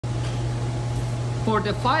For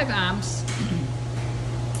the 5 amps,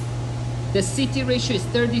 the CT ratio is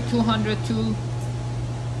 3200 to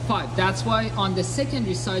 5. That's why on the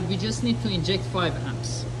secondary side, we just need to inject 5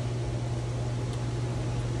 amps.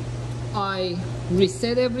 I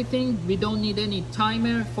reset everything. We don't need any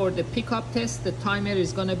timer for the pickup test. The timer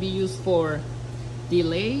is gonna be used for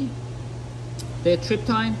delay, the trip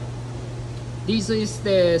time. This is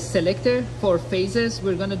the selector for phases.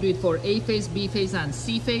 We're gonna do it for A phase, B phase, and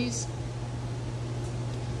C phase.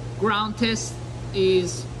 Ground test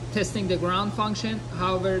is testing the ground function.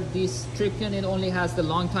 However, this trip unit only has the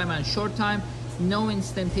long time and short time. No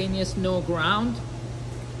instantaneous, no ground.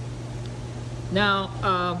 Now,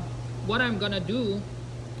 what I'm gonna do,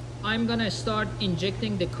 I'm gonna start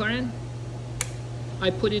injecting the current.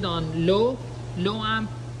 I put it on low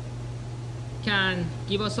amp can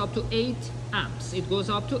give us up to 8 amps. It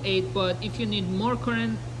goes up to 8, but if you need more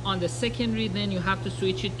current on the secondary, then you have to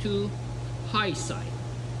switch it to high side.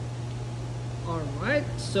 All right,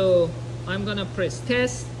 so I'm gonna press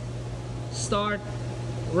test, start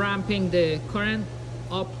ramping the current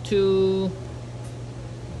up to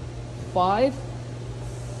 5,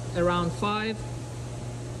 around 5,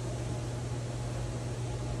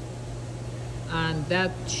 and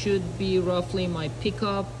that should be roughly my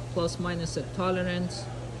pickup plus minus a tolerance.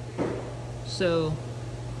 So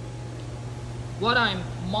what I'm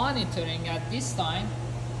monitoring at this time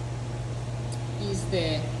is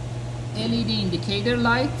the LED indicator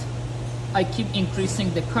light. I keep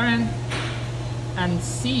increasing the current and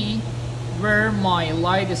see where my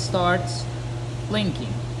light starts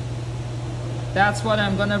blinking. That's what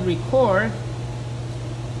I'm gonna record.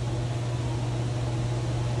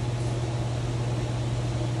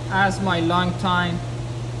 As my long time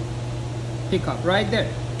pickup right there.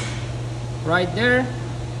 Right there,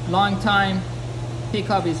 long time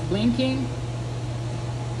pickup is blinking,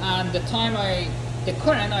 and the current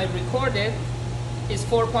I recorded is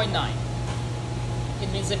 4.9.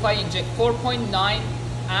 It means if I inject 4.9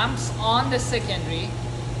 amps on the secondary,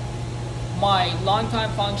 my long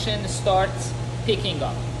time function starts picking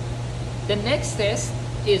up. The next test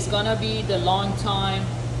is gonna be the long time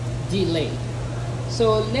delay.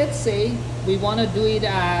 So let's say we wanna do it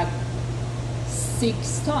at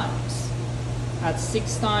 6 times. At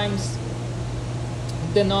 6 times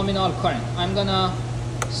the nominal current. I'm gonna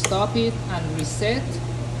stop it and reset.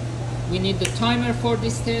 We need the timer for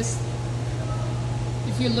this test.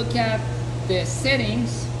 If you look at the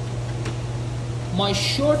settings, my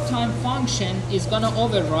short time function is gonna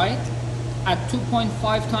override at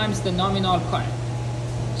 2.5 times the nominal current.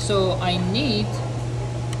 So I need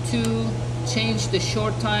to change the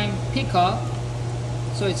short time pickup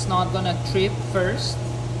so it's not gonna trip first.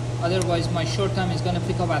 Otherwise my short time is gonna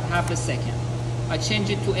pick up at half a second. I change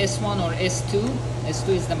it to S1 or S2.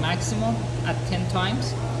 S2 is the maximum at 10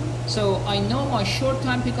 times. So I know my short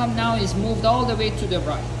time pickup now is moved all the way to the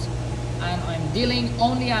right. And I'm dealing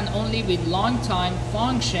only and only with long time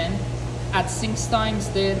function at 6 times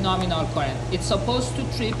the nominal current. It's supposed to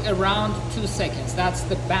trip around 2 seconds. That's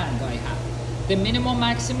the band I have. The minimum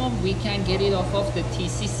maximum, we can get it off of the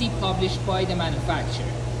TCC published by the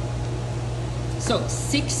manufacturer. So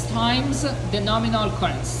 6 times the nominal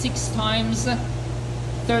current, 6 times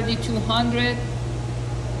 3200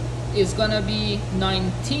 is gonna be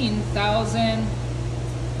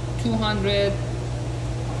 19,200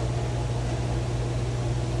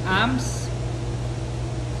 amps.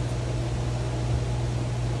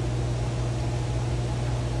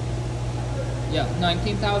 Yeah,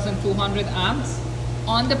 19,200 amps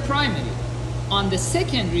on the primary. On the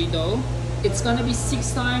secondary though, it's gonna be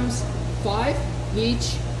 6 times 5,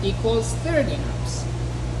 which equals 30 amps.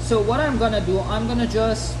 So what I'm gonna do, I'm gonna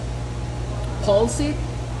just pulse it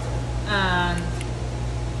and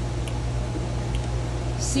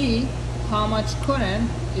see how much current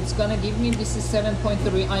it's gonna give me. This is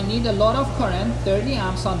 7.3. I need a lot of current, 30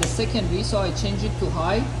 amps on the secondary, so I change it to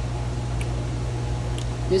high.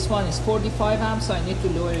 This one is 45 amps, so I need to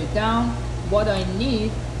lower it down. What I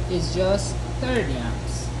need is just 30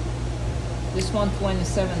 amps. This one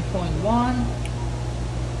 27.1,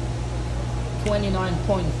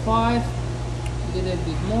 29.5, a little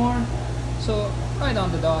bit more. So right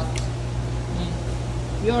on the dot.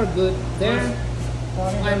 We are good there.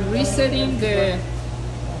 I'm resetting the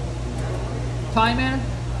timer.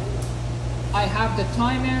 I have the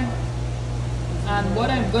timer, and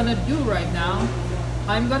what I'm gonna do right now,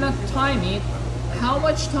 I'm gonna time it, how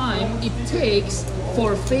much time it takes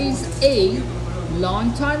for phase A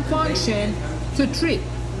long time function to trip.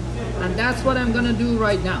 And that's what I'm gonna do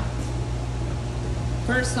right now.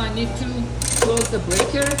 First I need to close the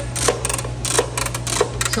breaker,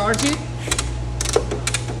 charge it,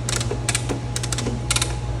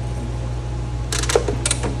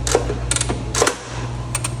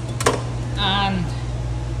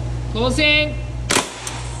 Closing.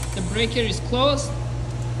 The breaker is closed.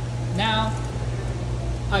 Now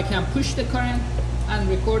I can push the current and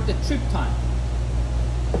record the trip time.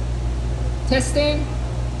 Testing.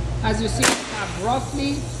 As you see, I have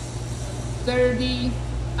roughly 30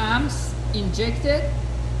 amps injected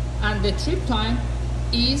and the trip time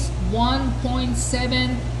is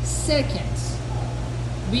 1.7 seconds,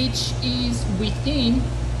 which is within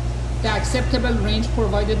the acceptable range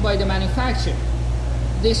provided by the manufacturer.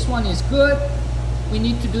 This one is good. We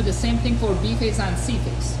need to do the same thing for B phase and C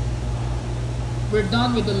phase. We're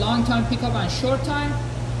done with the long time pickup and short time.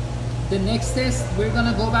 The next test, we're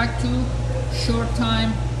gonna go back to short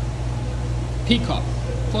time pickup.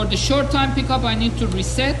 For the short time pickup, I need to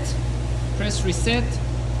reset, press reset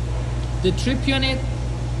the trip unit,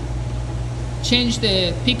 change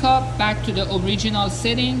the pickup back to the original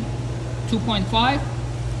setting, 2.5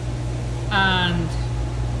 and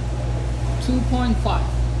 2.5.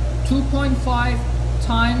 2.5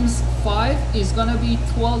 times 5 is gonna be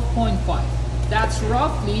 12.5. That's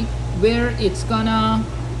roughly where it's gonna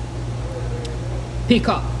pick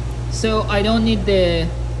up. So I don't need the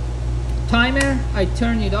timer. I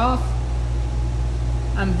turn it off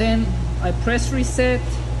and then I press reset.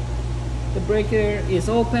 The breaker is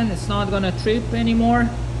open. It's not gonna trip anymore.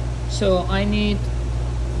 So I need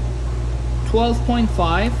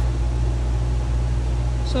 12.5.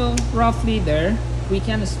 So roughly there. We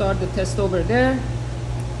can start the test over there.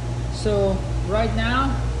 So right now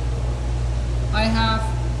I have,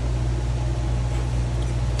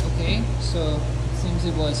 okay, so it seems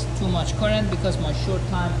it was too much current because my short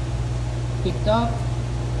time picked up.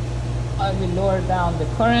 I will lower down the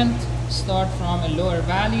current, start from a lower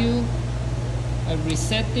value. I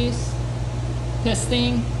reset this.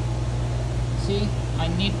 Testing. See, I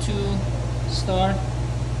need to start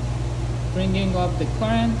bringing up the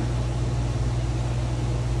current.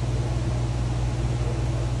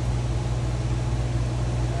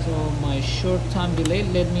 So my short time delay,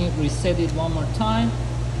 let me reset it one more time.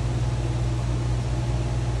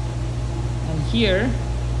 And here,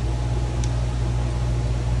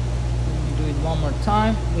 let me do it one more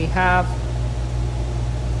time. We have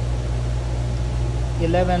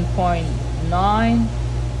 11.9,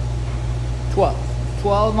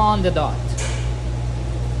 12 on the dot.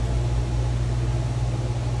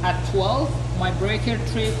 At 12, my breaker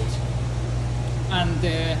tripped and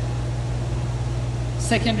the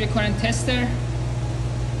secondary current tester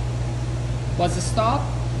was stopped,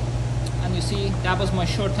 and you see that was my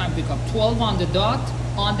short time pickup. 12 on the dot.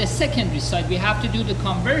 On the secondary side, we have to do the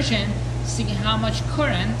conversion, see how much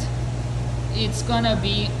current it's gonna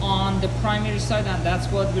be on the primary side, and that's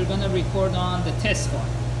what we're gonna record on the test file.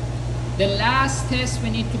 The last test we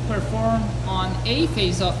need to perform on A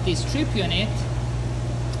phase of this trip unit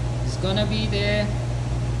is gonna be the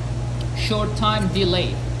short time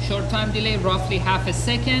delay. Short time delay, roughly half a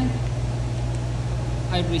second.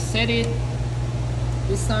 I reset it.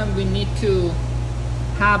 This time we need to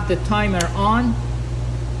have the timer on.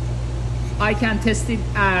 I can test it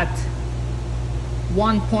at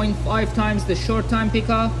 1.5 times the short time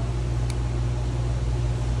pickup.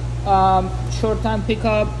 Short time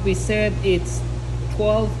pickup, we said it's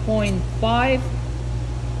 12.5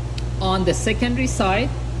 on the secondary side.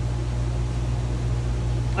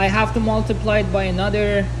 I have to multiply it by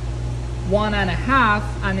another 1.5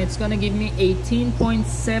 and it's gonna give me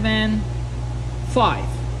 18.75.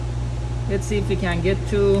 Let's see if we can get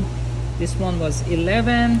to, this one was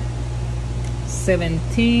 11,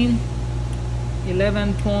 17,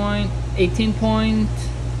 11 point, 18 point,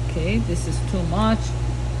 okay, this is too much.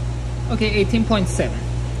 Okay, 18.7.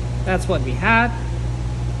 That's what we had.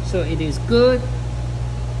 So it is good.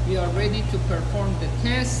 We are ready to perform the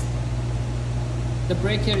test. The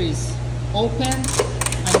breaker is open.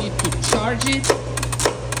 I need to charge it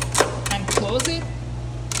and close it.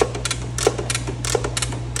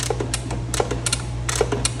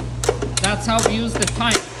 That's how we use the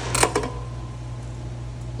timer.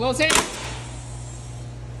 Close it.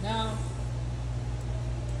 Now,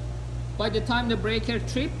 by the time the breaker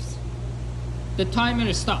trips, the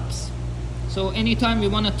timer stops. So anytime we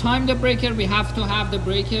want to time the breaker, we have to have the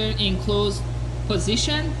breaker in closed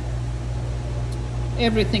position.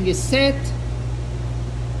 Everything is set.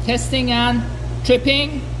 Testing and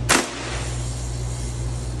tripping.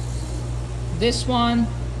 This one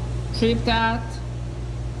tripped at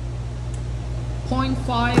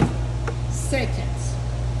 0.5 seconds,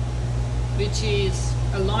 which is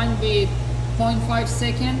aligned with 0.5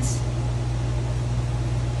 seconds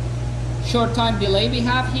short time delay we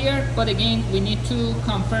have here. But again, we need to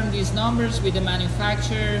confirm these numbers with the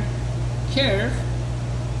manufacturer curve.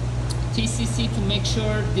 TCC to make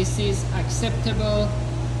sure this is acceptable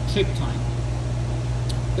trip time.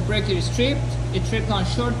 The breaker is tripped, it tripped on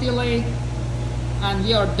short delay, and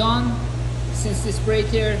we are done. Since this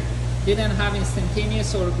breaker didn't have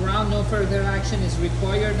instantaneous or ground, no further action is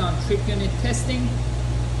required on trip unit testing.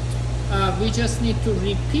 We just need to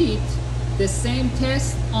repeat the same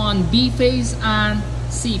test on B phase and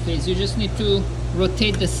C phase. You just need to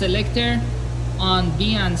rotate the selector on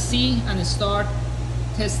B and C and start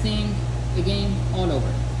testing again all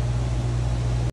over.